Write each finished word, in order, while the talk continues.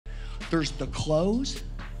There's the close,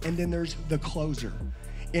 and then there's the closer.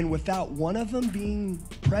 And without one of them being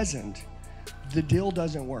present, the deal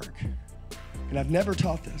doesn't work. And I've never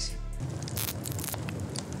taught this.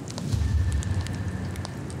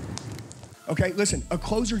 Okay, listen, a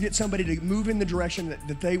closer gets somebody to move in the direction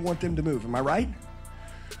that they want them to move. Am I right?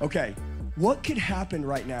 Okay, what could happen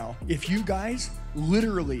right now if you guys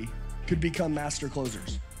literally could become master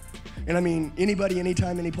closers? And I mean, anybody,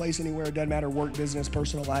 anytime, any place, anywhere, it doesn't matter, work, business,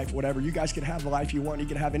 personal life, whatever. You guys could have the life you want. You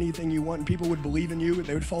could have anything you want, and people would believe in you, and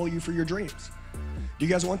they would follow you for your dreams. Do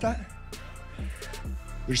you guys want that?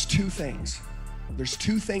 There's two things. There's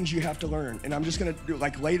two things you have to learn, and I'm just gonna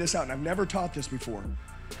lay this out, and I've never taught this before.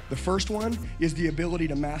 The first one is the ability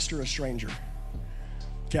to master a stranger.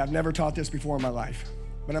 Okay, I've never taught this before in my life,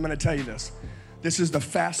 but I'm gonna tell you this. This is the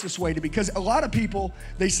fastest way to, because a lot of people,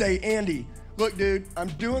 they say, Andy, look, dude, I'm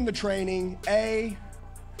doing the training, A,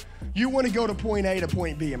 you wanna go to point A to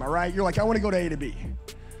point B, am I right? You're like, I wanna go to A to B.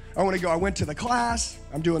 I went to the class,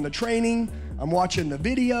 I'm doing the training, I'm watching the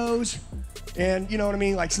videos, and you know what I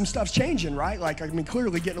mean? Like some stuff's changing, right? Like, I mean,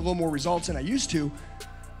 clearly getting a little more results than I used to,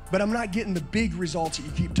 but I'm not getting the big results that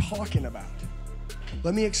you keep talking about.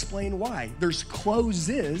 Let me explain why. There's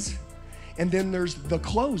closes, and then there's the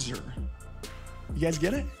closer. You guys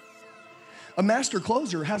get it? A master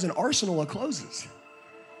closer has an arsenal of closes.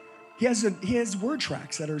 He has word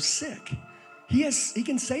tracks that are sick. He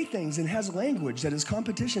can say things and has language that his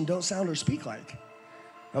competition don't sound or speak like,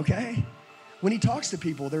 okay? When he talks to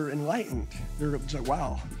people, they're enlightened. They're like,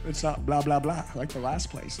 wow, it's not blah, blah, blah, like the last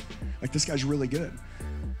place. Like, this guy's really good,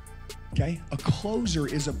 okay? A closer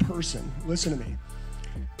is a person, listen to me,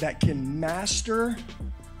 that can master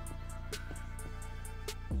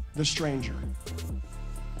the stranger.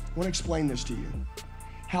 I want to explain this to you.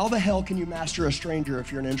 How the hell can you master a stranger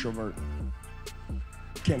if you're an introvert?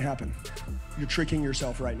 Can't happen. You're tricking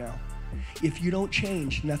yourself right now. If you don't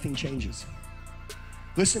change, nothing changes.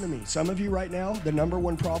 Listen to me. Some of you right now, the number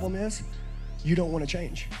one problem is you don't want to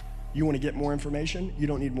change. You want to get more information. You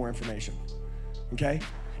don't need more information, okay?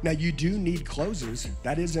 Now, you do need closes.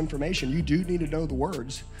 That is information. You do need to know the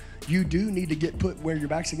words. You do need to get put where your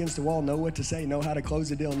back's against the wall, know what to say, know how to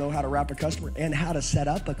close a deal, know how to wrap a customer, and how to set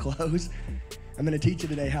up a close. I'm going to teach you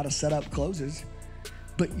today how to set up closes,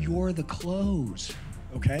 but you're the close,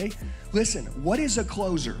 okay? Listen, what is a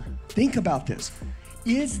closer? Think about this.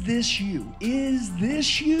 Is this you? Is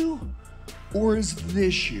this you? Or is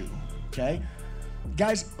this you? Okay?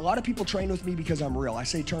 Guys, a lot of people train with me because I'm real. I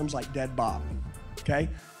say terms like dead Bob, okay?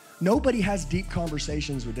 Nobody has deep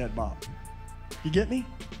conversations with dead Bob. You get me?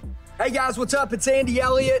 Hey guys, what's up? It's Andy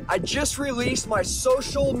Elliott. I just released my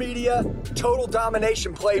social media total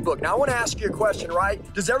domination playbook. Now I want to ask you a question, right?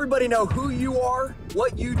 Does everybody know who you are,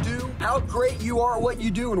 what you do, how great you are at what you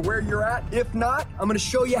do, and where you're at? If not, I'm going to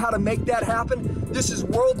show you how to make that happen. This is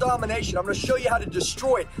world domination. I'm going to show you how to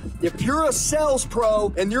destroy it. If you're a sales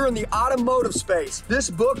pro and you're in the automotive space, this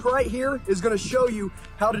book right here is going to show you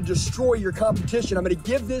how to destroy your competition. I'm going to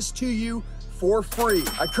give this to you for free.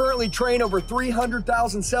 I currently train over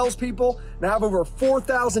 300,000 salespeople and I have over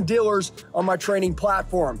 4,000 dealers on my training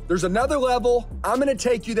platform. There's another level. I'm gonna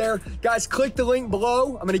take you there. Guys, click the link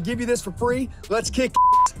below. I'm gonna give you this for free. Let's kick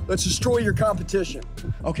ass. Let's destroy your competition.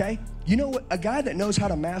 Okay? You know what? A guy that knows how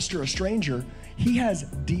to master a stranger, he has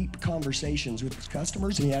deep conversations with his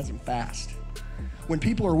customers and he has them fast. When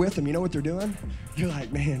people are with him, you know what they're doing? You're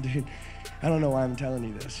like, man, dude, I don't know why I'm telling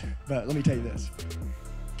you this, but let me tell you this.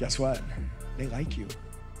 Guess what? They like you.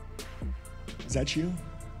 Is that you?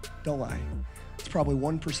 Don't lie. It's probably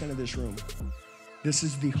 1% of this room. This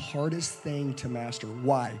is the hardest thing to master.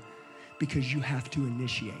 Why? Because you have to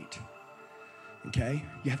initiate. Okay?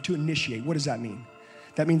 You have to initiate. What does that mean?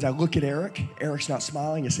 That means I look at Eric. Eric's not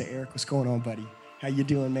smiling. I say, Eric, what's going on, buddy? How you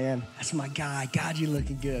doing, man? That's my guy. God, you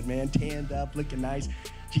looking good, man. Tanned up, looking nice. Did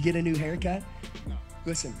you get a new haircut? No.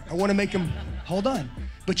 Listen, I want to make him, hold on,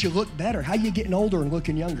 but you look better. How you getting older and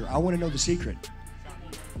looking younger? I want to know the secret.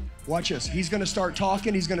 Watch this. He's going to start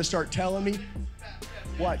talking. He's going to start telling me.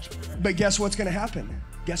 Watch. But guess what's going to happen?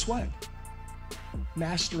 Guess what?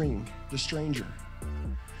 Mastering the stranger.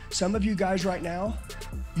 Some of you guys right now,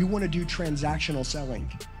 you want to do transactional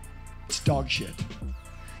selling. It's dog shit.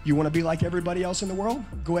 You want to be like everybody else in the world?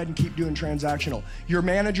 Go ahead and keep doing transactional. Your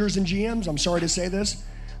managers and GMs, I'm sorry to say this,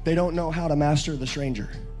 they don't know how to master the stranger.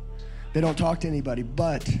 They don't talk to anybody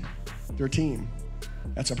but their team.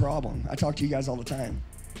 That's a problem. I talk to you guys all the time.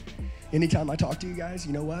 Anytime I talk to you guys,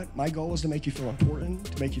 you know what? My goal is to make you feel important,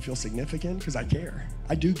 to make you feel significant, because I care.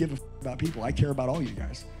 I do give a about people. I care about all you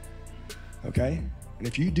guys, okay? And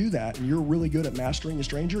if you do that and you're really good at mastering a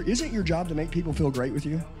stranger, isn't your job to make people feel great with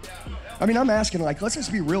you? I mean, I'm asking, like, let's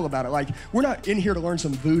just be real about it. Like, we're not in here to learn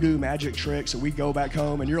some voodoo magic tricks and we go back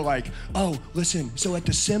home and you're like, oh, listen, so at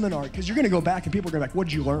the seminar, because you're gonna go back and people are gonna be like, what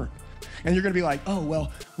did you learn? And you're gonna be like, oh,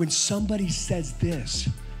 well, when somebody says this,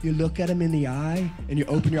 you look at them in the eye and you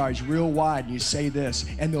open your eyes real wide and you say this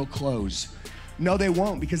and they'll close. No, they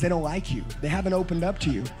won't, because they don't like you. They haven't opened up to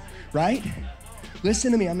you, right?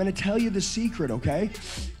 Listen to me, I'm gonna tell you the secret, okay?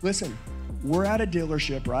 Listen, we're at a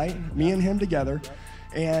dealership, right? Me and him together,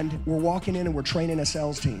 and we're walking in and we're training a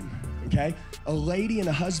sales team, okay? A lady and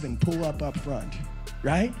a husband pull up front,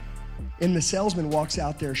 right? And the salesman walks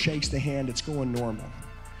out there, shakes the hand, it's going normal.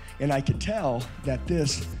 And I could tell that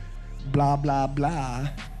this blah, blah, blah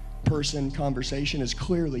person conversation is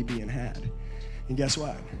clearly being had. And guess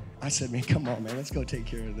what? I said, man, come on, man, let's go take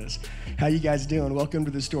care of this. How you guys doing? Welcome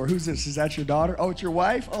to the store. Who's this? Is that your daughter? Oh, it's your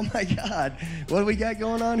wife? Oh my God, what do we got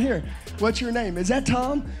going on here? What's your name? Is that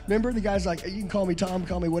Tom? Remember, the guy's like, you can call me Tom,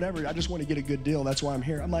 call me whatever. I just want to get a good deal. That's why I'm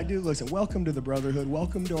here. I'm like, dude, listen, welcome to the brotherhood.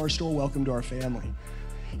 Welcome to our store. Welcome to our family.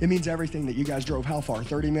 It means everything that you guys drove. How far?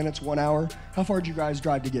 30 minutes, 1 hour? How far did you guys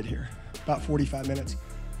drive to get here? About 45 minutes.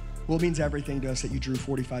 Well, it means everything to us that you drew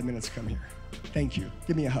 45 minutes to come here. Thank you.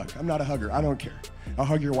 Give me a hug. I'm not a hugger. I don't care. I'll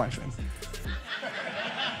hug your wife then.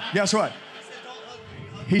 Guess what?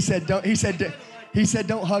 He said, don't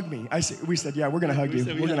hug me. We said, yeah, we're going to hug you.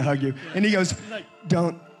 We're going to hug you. And he goes,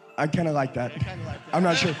 don't. I kind of like that. I'm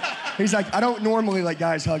not sure. He's like, I don't normally let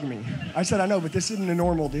guys hug me. I said, I know, but this isn't a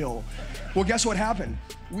normal deal. Well, guess what happened?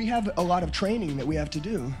 We have a lot of training that we have to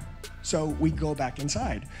do. So we go back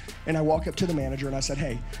inside. And I walk up to the manager and I said,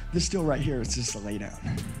 hey, this deal right here is just a lay down.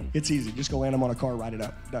 It's easy. Just go land them on a car, ride it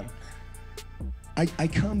up. Done. I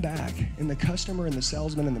come back and the customer and the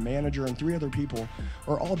salesman and the manager and 3 other people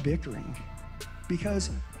are all bickering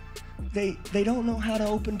because they don't know how to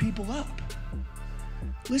open people up.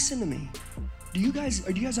 Listen to me. Do you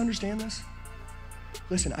guys understand this?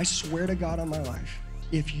 Listen, I swear to God on my life,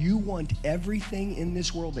 if you want everything in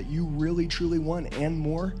this world that you really truly want and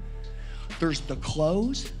more, there's the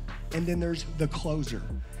close and then there's the closer.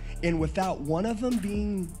 And without one of them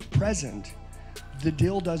being present, the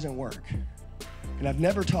deal doesn't work. And I've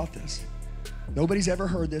never taught this. Nobody's ever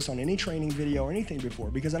heard this on any training video or anything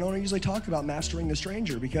before, because I don't usually talk about mastering the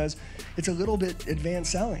stranger because it's a little bit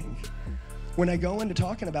advanced selling. When I go into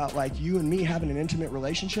talking about like you and me having an intimate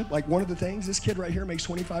relationship, like one of the things, this kid right here makes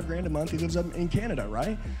 25 grand a month. He lives up in Canada,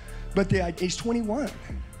 right? But he's 21,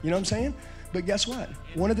 you know what I'm saying? But guess what?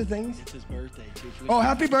 One of the things. It's his birthday, too. Oh,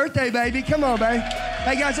 happy birthday, baby. Come on, baby.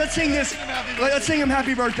 Hey, guys, let's sing this. Let's sing him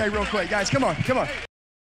happy birthday real quick. Guys, come on, come on.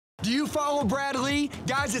 Do you follow Brad Lee?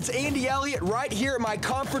 Guys, it's Andy Elliott right here at my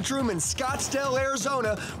conference room in Scottsdale,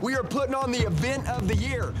 Arizona. We are putting on the event of the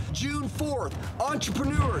year, June 4th.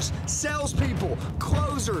 Entrepreneurs, salespeople,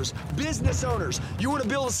 closers, business owners. You want to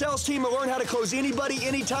build a sales team and learn how to close anybody,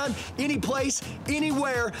 anytime, any place,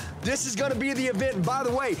 anywhere. This is going to be the event. And by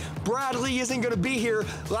the way, Brad Lee isn't going to be here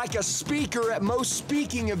like a speaker at most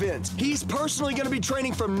speaking events. He's personally going to be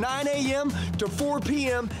training from 9 a.m. to 4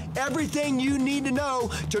 p.m. Everything you need to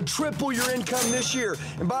know to triple your income this year.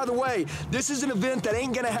 And by the way, this is an event that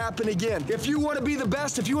ain't gonna happen again. If you wanna be the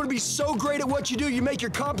best, if you wanna be so great at what you do, you make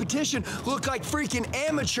your competition look like freaking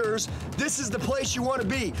amateurs, this is the place you wanna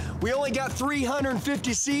be. We only got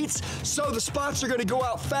 350 seats, so the spots are gonna go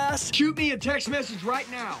out fast. Shoot me a text message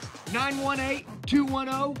right now,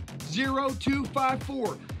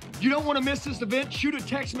 918-210-0254. You don't wanna miss this event, shoot a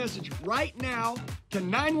text message right now to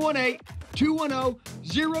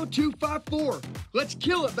 918-210-0254. Let's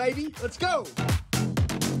kill it, baby. Let's go.